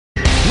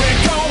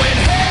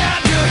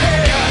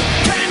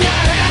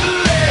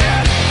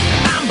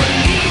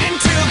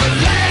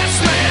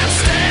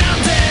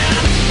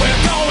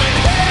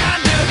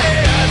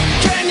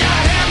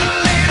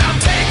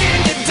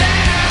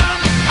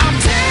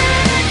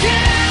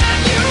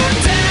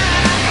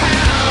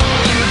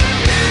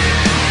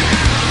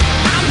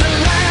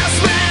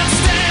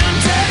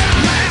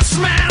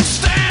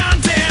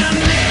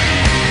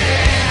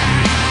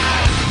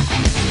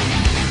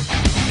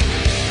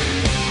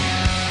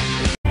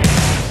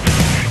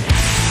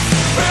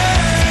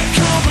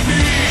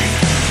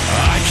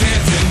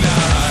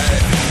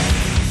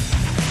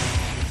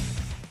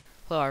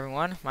Hello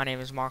everyone, my name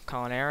is Mark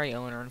Culinary,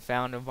 owner and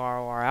founder of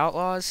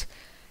Outlaws,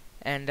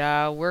 and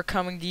we're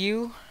coming to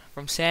you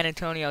from San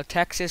Antonio,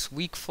 Texas,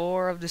 week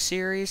 4 of the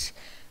series.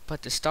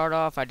 But to start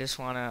off, I just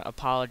want to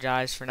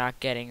apologize for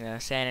not getting the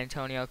San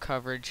Antonio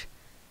coverage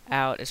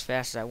out as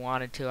fast as I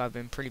wanted to. I've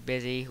been pretty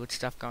busy with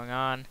stuff going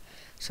on.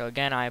 So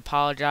again, I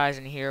apologize,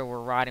 and here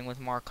we're riding with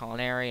Mark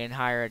Culinary in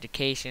higher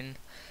education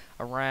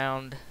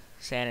around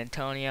San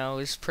Antonio.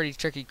 It's a pretty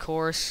tricky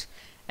course,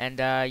 and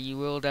you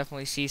will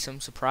definitely see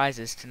some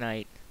surprises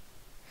tonight.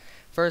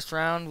 First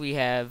round, we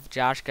have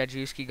Josh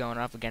Gajewski going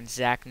up against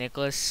Zach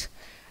Nicholas.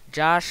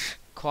 Josh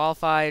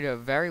qualified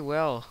very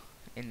well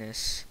in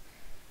this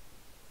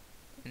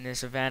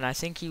event. I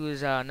think he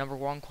was number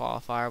 1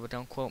 qualifier, but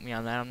don't quote me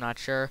on that. I'm not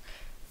sure.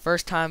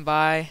 First time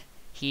by,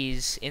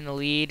 he's in the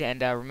lead,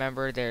 and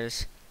remember,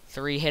 there's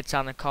 3 hits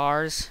on the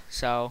cars,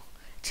 so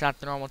it's not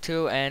the normal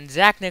 2. And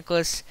Zach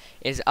Nicholas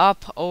is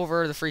up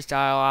over the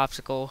freestyle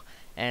obstacle,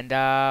 and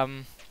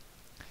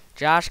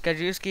Josh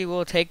Gajewski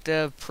will take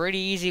the pretty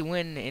easy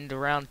win into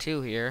round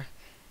 2 here,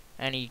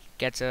 and he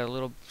gets a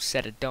little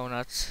set of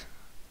donuts.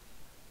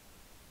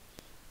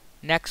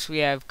 Next, we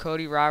have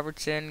Cody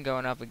Robertson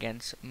going up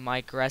against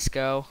Mike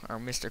Resco, or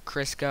Mr.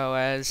 Crisco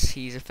as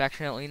he's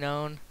affectionately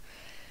known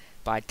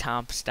by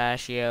Tom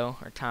Pistachio,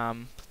 or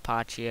Tom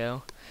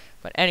Papaccio.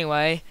 But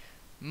anyway,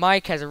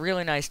 Mike has a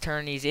really nice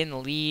turn. He's in the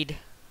lead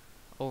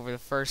over the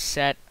first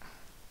set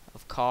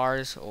of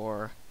cars,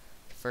 or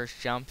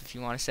first jump, if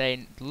you want to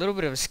say. A little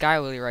bit of a sky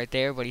wheelie right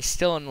there, but he's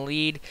still in the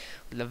lead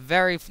with a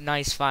very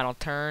nice final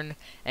turn,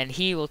 and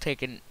he will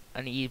take a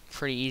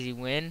pretty easy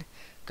win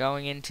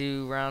going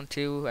into round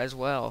 2 as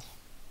well.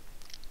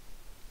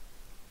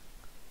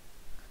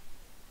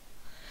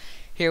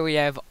 Here we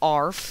have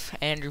ARF,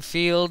 Andrew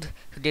Field,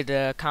 who did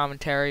the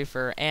commentary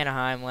for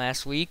Anaheim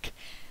last week,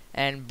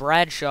 and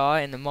Bradshaw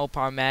in the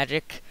Mopar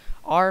Magic.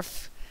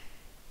 ARF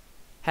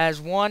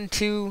has won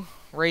 2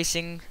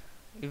 racing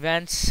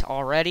events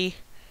already,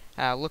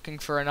 looking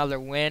for another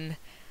win.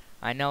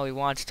 I know he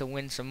wants to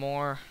win some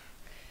more.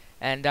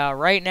 And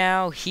right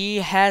now, he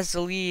has the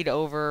lead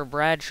over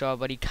Bradshaw,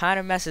 but he kind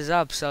of messes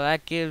up, so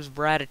that gives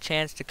Brad a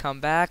chance to come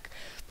back.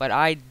 But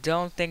I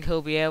don't think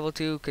he'll be able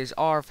to, because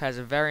ARF has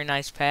a very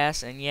nice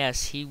pass, and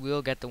yes, he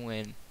will get the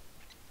win.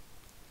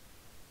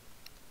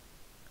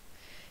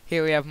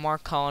 Here we have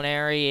Mark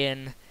Culinary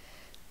in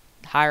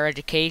higher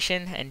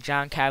education, and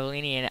John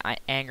Cavallini in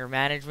anger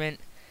management.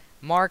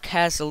 Mark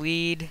has the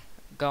lead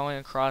going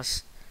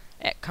across,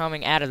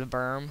 coming out of the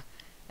berm,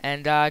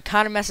 and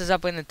kind of messes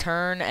up in the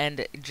turn,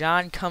 and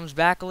John comes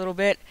back a little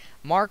bit.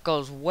 Mark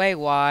goes way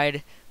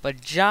wide,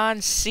 but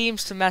John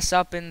seems to mess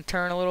up in the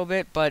turn a little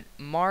bit, but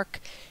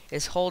Mark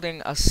is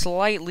holding a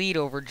slight lead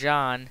over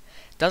John.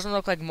 Doesn't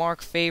look like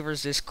Mark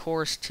favors this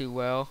course too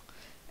well,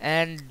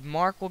 and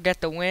Mark will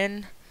get the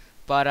win,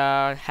 but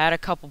had a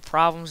couple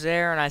problems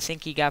there, and I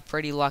think he got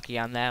pretty lucky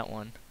on that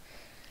one.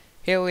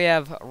 Here we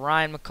have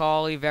Ryan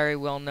McCauley, very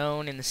well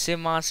known in the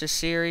Sim Monster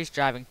series,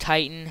 driving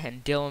Titan,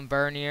 and Dylan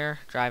Bernier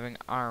driving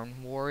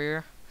Iron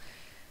Warrior.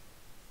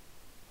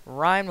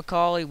 Ryan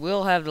McCauley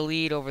will have the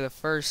lead over the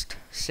first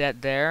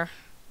set there.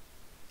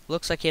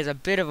 Looks like he has a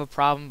bit of a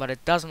problem, but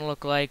it doesn't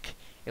look like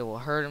it will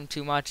hurt him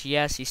too much.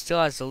 Yes, he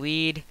still has the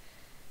lead.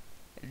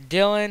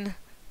 Dylan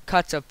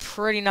cuts a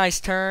pretty nice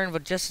turn,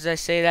 but just as I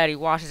say that, he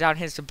washes out and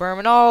hits the berm,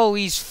 and oh,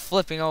 he's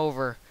flipping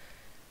over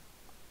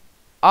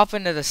up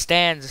into the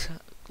stands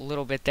a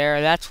little bit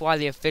there. That's why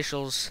the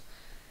officials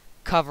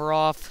cover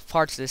off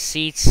parts of the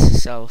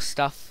seats, so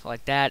stuff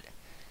like that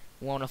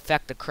won't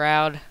affect the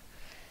crowd.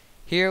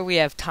 Here we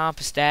have Tom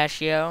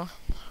Pistachio.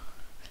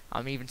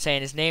 I'm even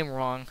saying his name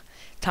wrong.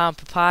 Tom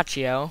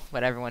Papaccio,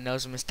 but everyone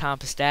knows him as Tom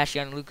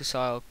Pistachio and Lucas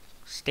Oil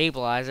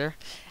Stabilizer.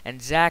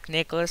 And Zach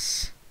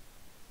Nicholas,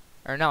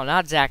 or no,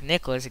 not Zach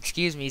Nicholas,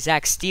 excuse me,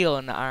 Zach Steele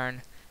in the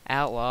Iron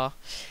Outlaw.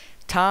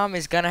 Tom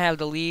is going to have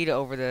the lead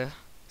over the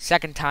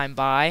second time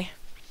by.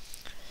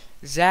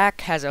 Zach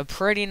has a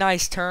pretty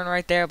nice turn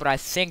right there, but I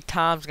think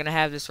Tom's going to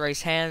have this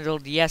race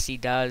handled. Yes, he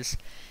does.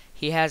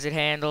 He has it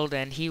handled,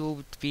 and he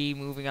will be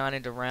moving on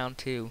into round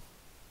 2.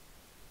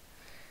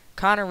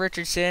 Connor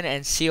Richardson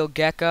and Seal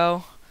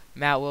Gecko.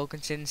 Matt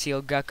Wilkinson,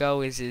 Seal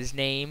Gecko is his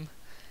name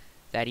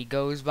that he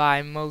goes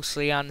by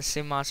mostly on the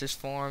Sim Monsters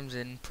forums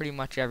and pretty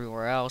much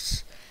everywhere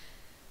else.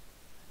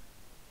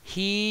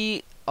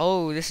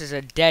 Oh, this is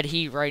a dead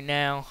heat right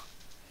now.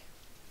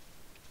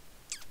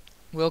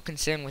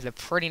 Wilkinson with a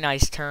pretty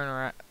nice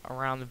turn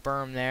around the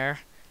berm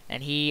there,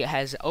 and he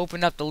has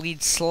opened up the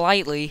lead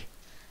slightly.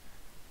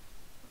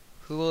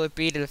 Who will it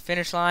be to the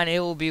finish line?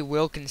 It will be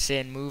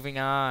Wilkinson moving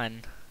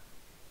on.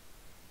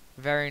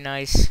 Very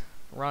nice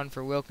run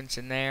for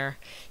Wilkinson there.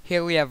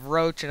 Here we have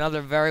Roach, another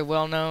very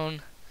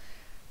well-known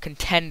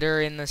contender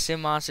in the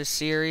Sim Monsters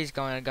series,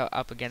 going to go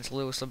up against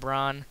Lewis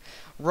LeBron.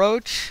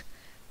 Roach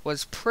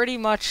was pretty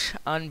much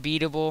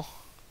unbeatable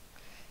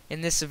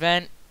in this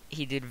event.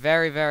 He did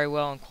very, very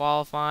well in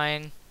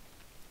qualifying,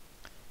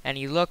 and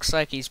he looks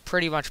like he's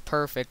pretty much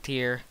perfect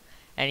here.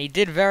 And he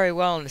did very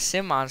well in the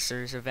Sim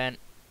Monsters event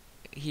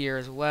here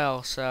as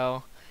well,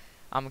 so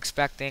I'm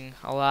expecting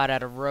a lot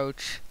out of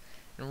Roach.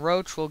 And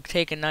Roach will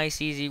take a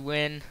nice easy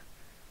win.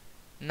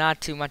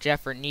 Not too much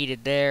effort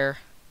needed there.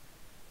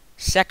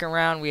 Second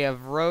round we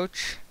have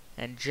Roach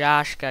and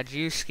Josh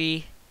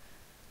Gajewski.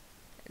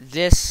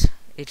 This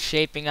is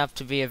shaping up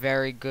to be a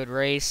very good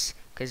race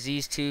because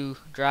these two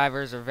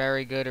drivers are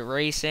very good at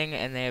racing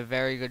and they have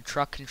very good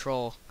truck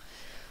control.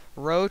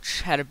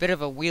 Roach had a bit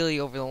of a wheelie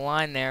over the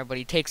line there, but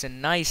he takes a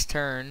nice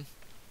turn.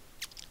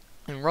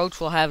 And Roach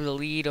will have the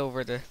lead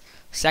over the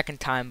second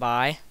time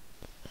by.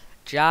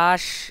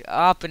 Josh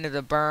up into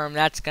the berm.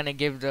 That's going to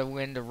give the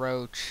win to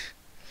Roach.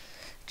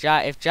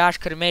 If Josh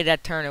could have made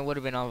that turn, it would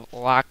have been a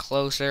lot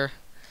closer.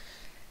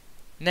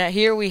 Now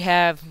here we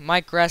have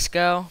Mike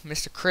Gresko,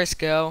 Mr.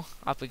 Crisco,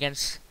 up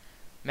against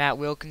Matt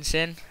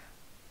Wilkinson.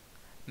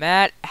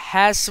 Matt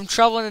has some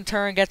trouble in the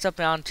turn, gets up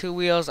on two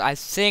wheels. I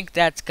think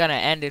that's going to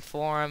end it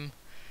for him.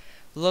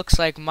 Looks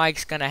like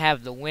Mike's going to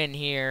have the win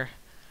here.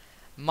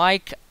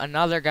 Mike,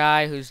 another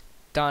guy who's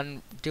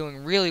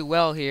doing really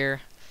well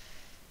here.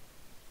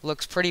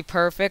 Looks pretty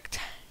perfect.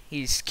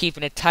 He's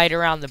keeping it tight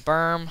around the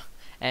berm.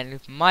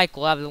 And Mike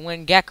will have the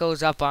win.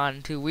 Gecko's up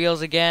on two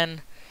wheels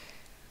again.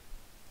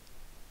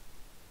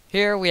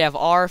 Here we have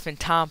Arf and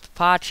Tom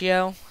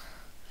Papaccio.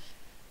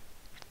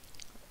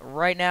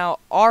 Right now,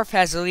 Arf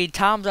has the lead.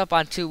 Tom's up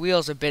on two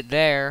wheels a bit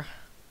there.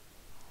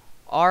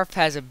 Arf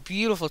has a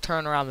beautiful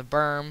turn around the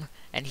berm.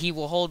 And he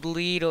will hold the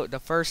lead the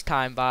first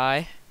time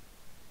by.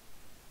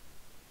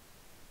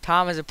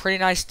 Tom has a pretty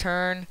nice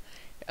turn.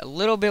 A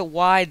little bit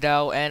wide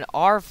though, and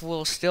Arf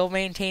will still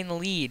maintain the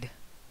lead.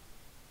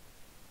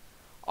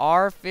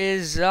 Arf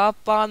is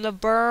up on the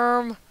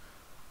berm.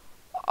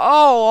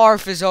 Oh,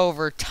 Arf is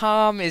over.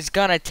 Tom is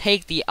gonna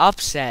take the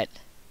upset.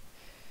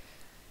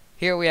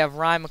 Here we have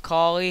Ryan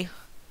McCauley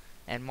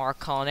and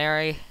Mark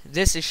Culinary.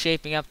 This is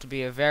shaping up to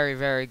be a very,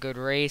 very good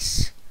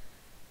race.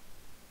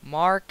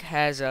 Mark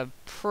has a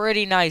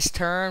pretty nice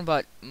turn,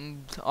 but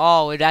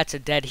oh, that's a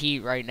dead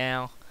heat right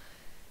now.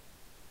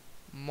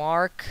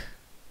 Mark,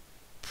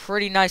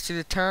 pretty nice to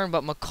the turn,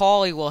 but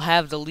McCauley will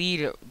have the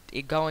lead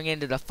going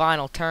into the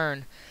final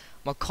turn.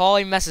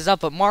 McCauley messes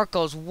up, but Mark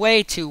goes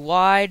way too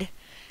wide,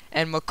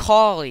 and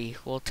McCauley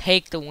will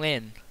take the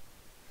win.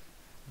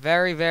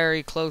 Very,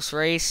 very close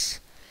race,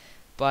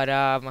 but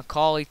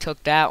McCauley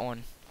took that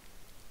one.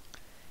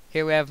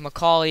 Here we have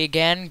McCauley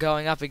again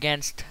going up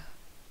against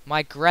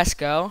Mike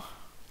Gresko.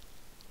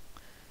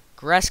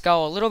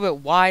 Gresko a little bit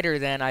wider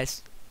than I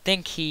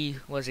think he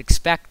was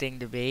expecting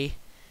to be.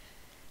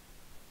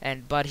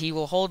 But he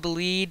will hold the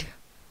lead.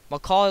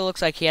 McCauley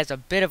looks like he has a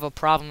bit of a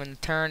problem in the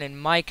turn,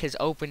 and Mike has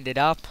opened it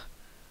up.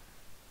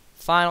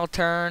 Final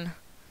turn.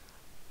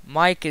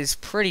 Mike is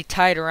pretty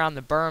tight around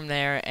the berm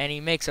there, and he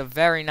makes a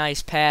very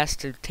nice pass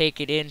to take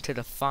it into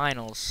the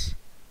finals.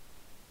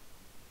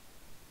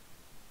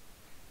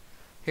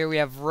 Here we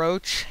have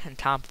Roach and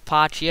Tom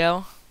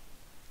Papaccio.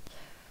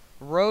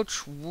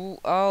 Roach,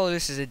 oh,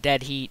 this is a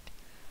dead heat.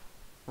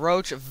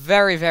 Roach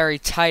very, very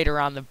tight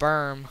around the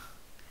berm,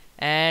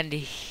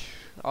 and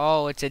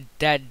oh, it's a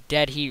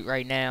dead heat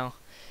right now.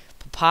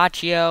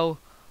 Papaccio,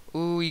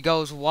 ooh, he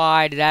goes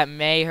wide. That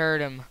may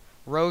hurt him.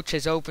 Roach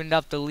has opened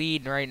up the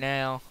lead right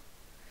now.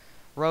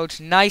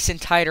 Roach nice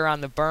and tight around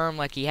the berm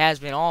like he has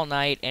been all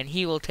night, and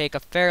he will take a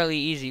fairly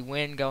easy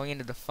win going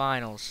into the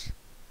finals.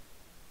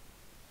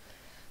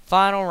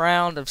 Final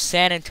round of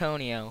San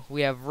Antonio.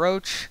 We have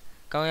Roach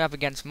going up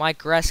against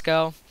Mike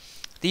Gresko.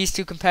 These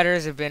two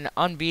competitors have been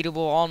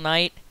unbeatable all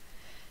night,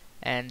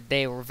 and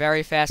they were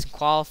very fast in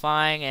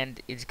qualifying,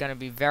 and it's going to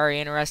be very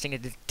interesting.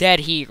 It's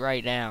dead heat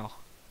right now.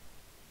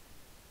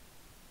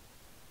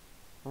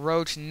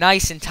 Roach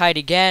nice and tight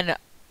again.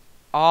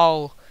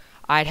 Oh,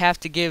 I'd have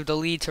to give the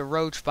lead to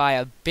Roach by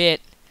a bit.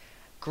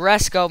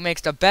 Gresko makes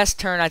the best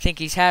turn I think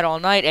he's had all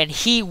night, and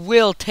he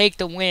will take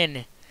the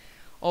win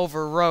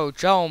over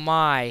Roach. Oh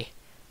my.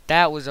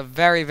 That was a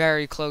very,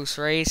 very close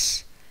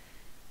race.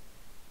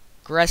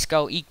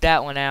 Gresko eked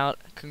that one out.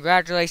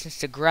 Congratulations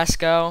to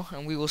Gresko,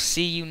 and we will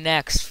see you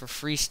next for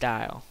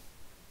Freestyle.